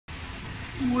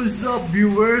What's up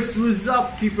viewers? What's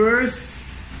up keepers?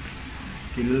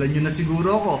 Kilala nyo na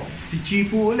siguro ako, si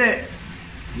Chipo uli.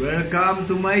 Welcome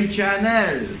to my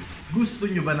channel. Gusto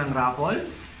nyo ba ng raffle?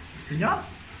 Gusto nyo?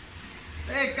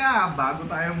 Teka, bago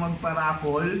tayo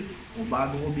magpa-raffle o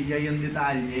bago ko bigay yung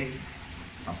detalye,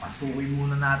 papasukin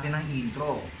muna natin ang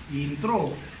intro.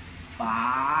 Intro!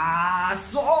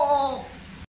 Pasok!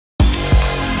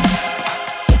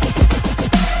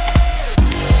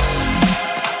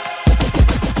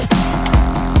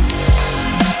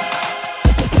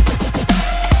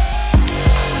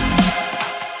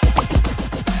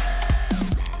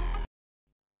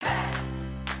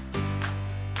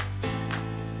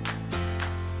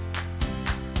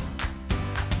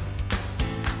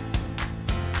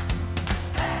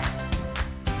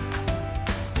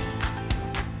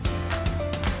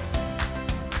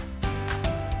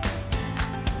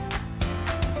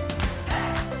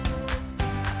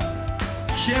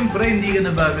 Siyempre, hindi ka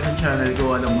na bago sa channel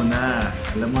ko, alam mo na.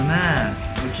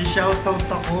 Mag-shoutout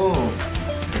ako.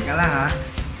 Teka lang ha,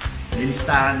 may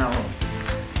listahan ako.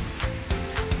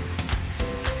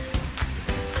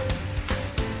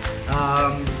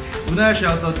 Una,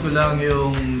 shoutout ko lang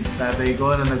yung tatay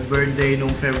ko na nag-birthday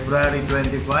nung February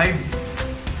 25.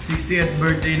 60th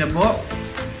birthday na po.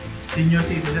 Senior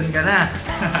citizen ka na.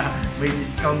 May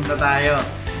discount na tayo.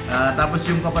 Tapos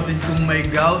yung kapatid kong may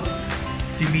gout,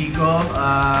 si Miko,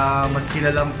 mas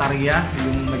kilalang Tarya,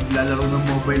 yung naglalaro ng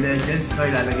Mobile Legends. Ito,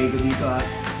 ilalagay ko dito ha.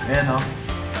 Ayan o,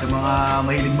 sa mga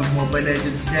mahilig mag-Mobile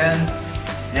Legends dyan.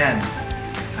 Ayan,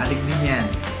 alig din yan.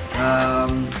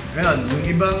 Ngayon, yung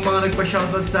ibang mga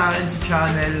nagpa-shoutout sa akin sa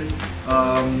channel,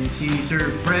 si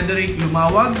Sir Frederick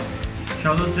Lumawag,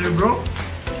 shoutout sir bro.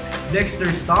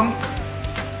 Dexter Stonk,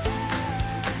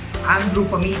 Andrew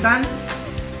Pamitan,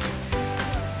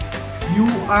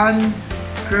 Yuan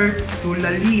Kurt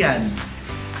Tulalian,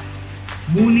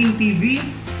 Mooning TV,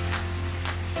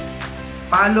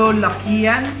 Palo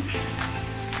Lakian,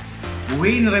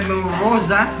 Wayne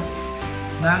Remorosa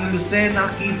ng Lucena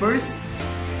Keepers.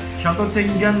 Shoutout sa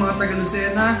inyo dyan mga taga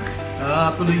Lucena.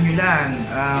 Tuloy nyo lang.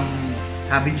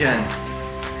 Happy dyan.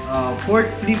 Fort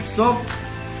Flipsop,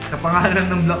 kapangalan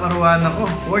ng Black Arowana ko.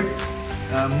 Fort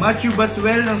Matthew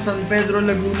Baswell ng San Pedro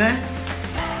Laguna,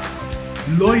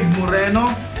 Lloyd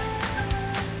Moreno,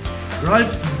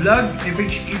 Ralph's Vlog,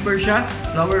 FH Keeper siya,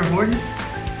 Flower Horn.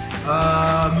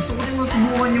 Gusto ko rin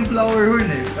masubukan yung Flower Horn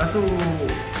eh. Kaso,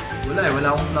 wala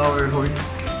akong Flower Horn.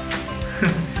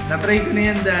 Na-try ko na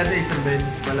yan dati, isang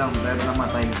beses pa lang, pero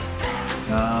namatay.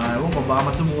 Ewan ko, baka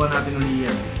masubukan natin uli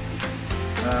yan.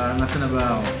 Nasa na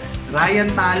ba ako? Ryan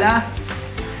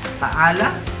Taala.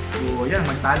 So, yan,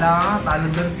 magtala ka, talon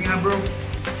dancing nga bro.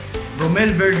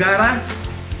 Romel Vergara,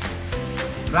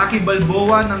 Rocky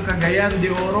Balboa ng Cagayan de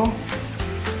Oro,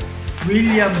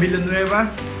 William Villanueva,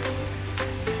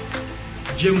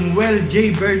 Jemuel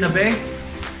J. Bernabe,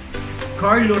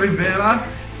 Carlo Rivera,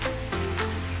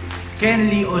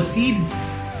 Kenly Osid,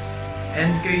 and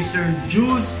kay Sir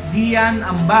Juice Dian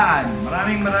Ambaan.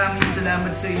 Maraming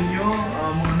salamat sa inyo,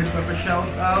 mga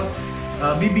nagpapa-shoutout.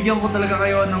 Bibigyan ko talaga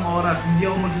kayo ng oras, hindi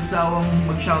ako magsasawang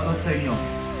mag-shoutout sa inyo.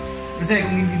 Kasi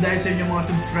kung hindi dahil sa inyo mga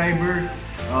subscriber,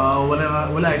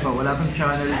 wala tong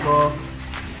channel ko.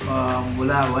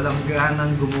 Walang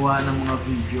gahanang gumawa ng mga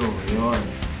video. Ayun.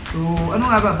 So, ano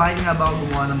nga ba? Bakit nga ba ako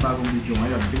gumawa ng bagong video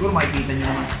ngayon? Siguro makikita nyo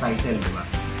naman sa title, di ba?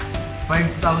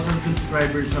 5,000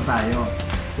 subscribers na tayo.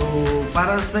 So,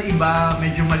 para sa iba,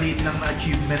 medyo maliit lang na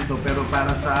achievement to. Pero para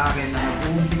sa akin, na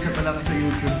nag-uumpisa pa lang sa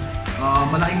YouTube,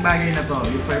 malaking bagay na to.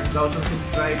 Yung 5,000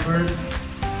 subscribers,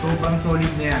 sobrang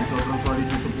solid na yan. Sobrang solid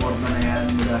yung support na yan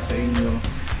mula sa inyo.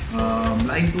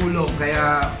 Malaking tulong.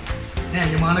 Kaya, yan,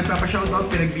 yung mga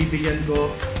nagpapa-shoutout, pinagbibigyan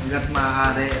ko hanggat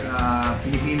maaari.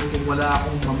 Pinipilit kung wala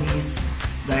akong mamiss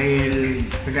dahil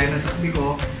kagaya ng sabi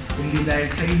ko, kung hindi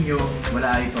dahil sa inyo,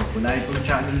 wala ito. Wala itong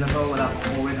channel na to, wala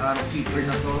akong ONR keeper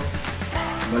na to,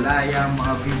 wala yung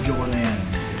mga video ko na yan.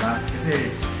 Diba? Kasi,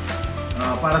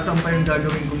 para saan pa yung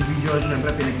gagawin kong video,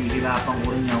 syempre pinaghihirapan ko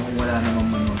rin yan kung wala namang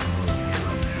manonood.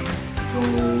 So,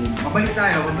 mabalik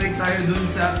tayo dun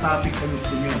sa topic na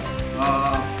gusto nyo.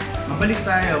 Mabalik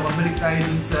tayo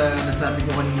dun sa nasabi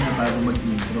ko kanina bago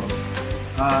mag-intro.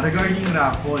 Regarding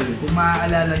raffle, kung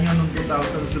maaalala nyo, nung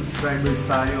 2,000 subscribers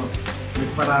tayo,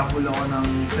 nagpa-raffle ako ng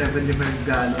 75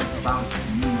 gallons tank.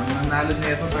 Ang nanalo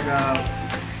na ito, taga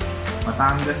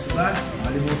Batangas ba?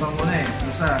 Nakalimutan ko na eh.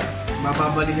 Basta,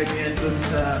 mababalikan nyo yan dun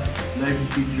sa live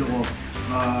video ko.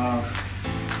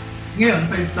 Ngayon,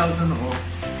 5,000 ako.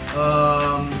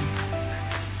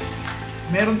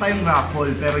 Meron tayong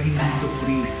raffle pero hindi ito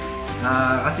free.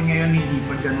 Kasi ngayon hindi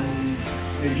pa ganun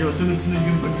medyo sunod-sunod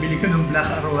yung pagbili ko ng Black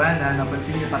Arowana.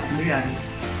 Napansin nyo, tatlo yan.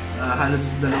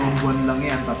 Halos 2 buwan lang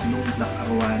yan, 3 Black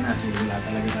Arowana. So wala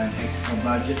talaga tayong extra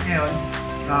budget ngayon.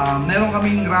 Meron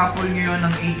kaming raffle ngayon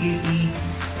ng AKP,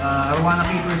 Arowana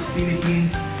Keepers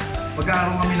Philippines.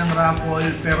 Magkakaroon kami ng raffle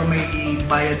pero may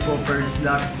bayad po per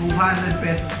slot. 200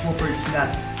 pesos po per slot.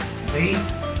 Okay?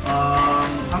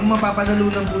 Ang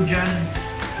mapapanalunan po dyan,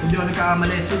 kung di ako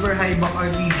nagkakamali, Super High Buck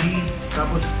RPG.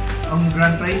 Tapos ang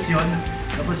grand prize yon.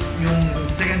 Tapos yung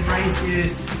second prize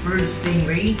is first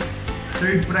Stingray.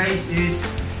 Third prize is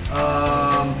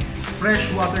fresh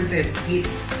water test kit.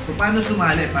 So paano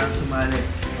sumali?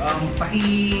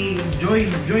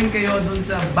 Join kayo dun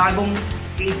sa bagong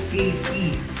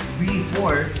 8KP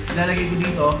V4. Ilalagay ko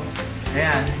dito.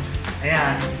 Ayan.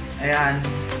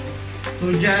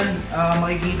 So dyan,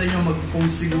 makikita nyo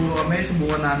mag-post siguro kami.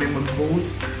 Subukan namin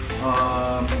mag-post.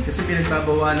 Kasi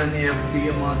pinagbabawalan ni FB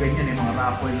yung mga ganyan, mga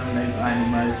raffle ng live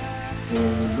animals. So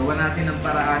gawa natin ng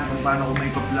paraan kung paano ko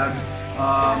may pa-vlog.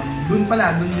 Dun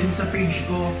din sa page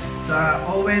ko sa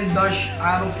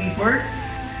Owen-Arrowkeeper.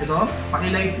 Ito,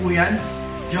 pakilike po yan.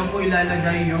 Diyan ko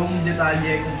ilalagay yung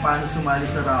detalye kung paano sumali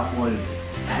sa raffle.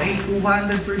 Okay,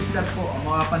 200 per slot po.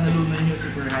 Ang mga panalunan nyo,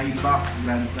 Super High Buck,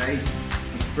 Grand Prize,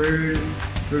 Pearl,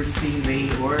 First Stingray,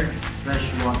 or Fresh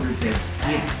Water Test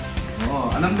Kit.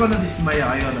 Alam ko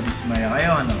nadismaya kayo,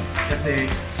 no? Kasi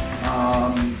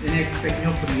in-expect nyo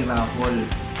free raffle.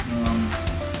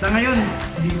 Sa ngayon,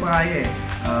 hindi pa kaya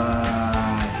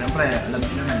Siyempre, alam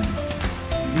nyo naman,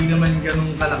 hindi naman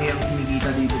ganun kalaki ang kinikita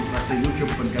dito sa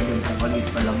YouTube pagka ganun kalit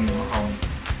pa lang yung account.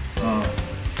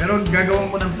 Pero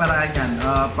gagawin ko ng paraan yan.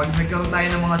 Pag nagkaroon tayo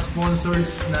ng mga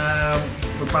sponsors na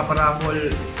magpaparaffle,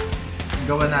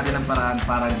 gawa natin ang paraan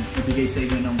para ibigay sa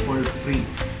inyo ng for free.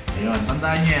 Ayun,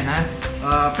 tandaan nyo yan ha.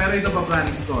 Pero ito pa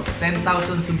promise ko, 10,000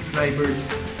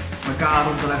 subscribers,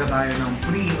 magkakaroon talaga tayo ng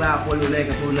free raffle ulit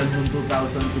katulad ng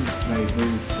 2,000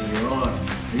 subscribers.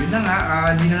 Ayun na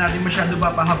nga, hindi na natin masyado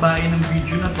papahabain ng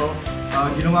video na to.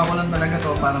 Ginawa ko lang talaga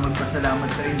to para magpasalamat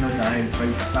sa inyo dahil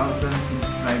 5,000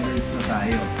 subscribers na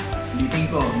tayo. Ulitin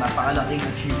ko, napakalaking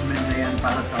achievement na yan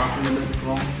para sa katulad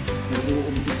kong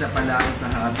nag-uumpisa pa lang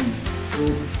sa hobby.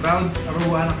 So, proud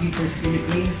Arowana Keepers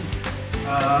Philippines.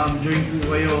 Join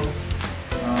po kayo.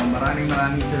 Maraming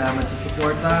salamat sa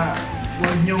suporta.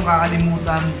 Huwag niyong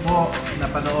kakalimutan po na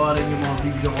panoorin yung mga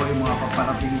video ko, yung mga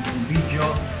paparating kong video.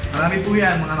 Marami po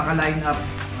yan, mga naka-line up.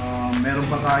 Meron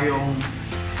pa tayong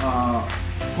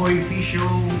Koi Fish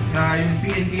Show, yung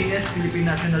PNKS,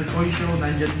 Philippine National Koi Show,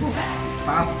 nandyan po.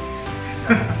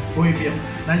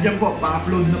 Nandyan po,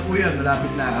 pa-upload na po yan,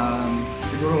 malapit na.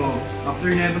 Siguro,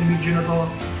 after na itong video na to,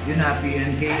 yun na,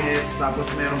 PNKS, tapos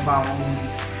meron pa akong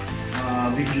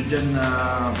video dyan na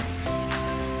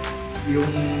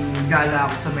yung gala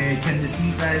ako sa may Candy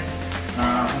Fest,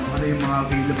 kung ano yung mga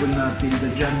available na tinda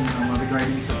dyan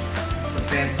regarding sa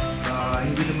pets.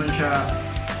 Hindi naman siya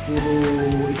puro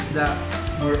isda,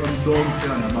 more on dogs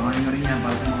yun. Abangan nyo rin yan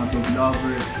para sa mga dog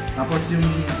lover. Tapos yung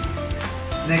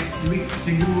next week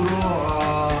siguro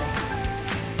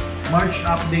March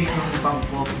update ng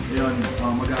Bangkok. Yun,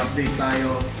 mag-update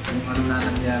tayo kung ano na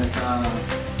nangyari sa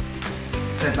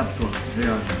setup ko.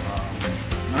 Yun.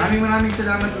 Maraming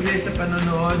salamat ulit sa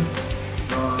panonood.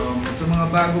 Sa mga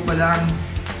bago pa lang,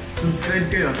 subscribe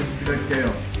kayo.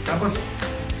 Tapos,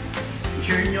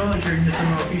 share nyo sa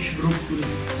mga fish groups kung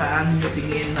saan nyo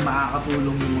tingin na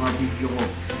makakatulong yung mga video ko.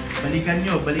 Balikan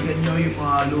nyo yung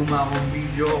mga luma kong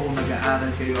video kung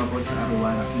nag-aaral kayo about sa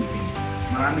Arowana Keeping.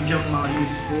 Marami dyang mga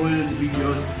useful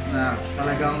videos na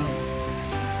talagang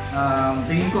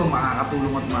tingin ko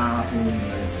makakatulong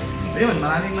talaga sa inyo. Ayun,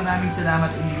 maraming salamat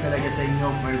ulit talaga sa inyo,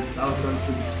 5,000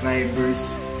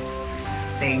 subscribers.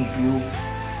 Thank you.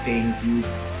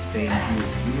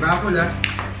 Yung raffle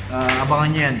abangan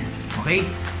nyo yan. Okay?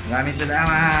 Maraming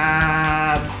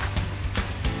salamat!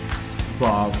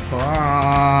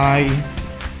 Bye-bye!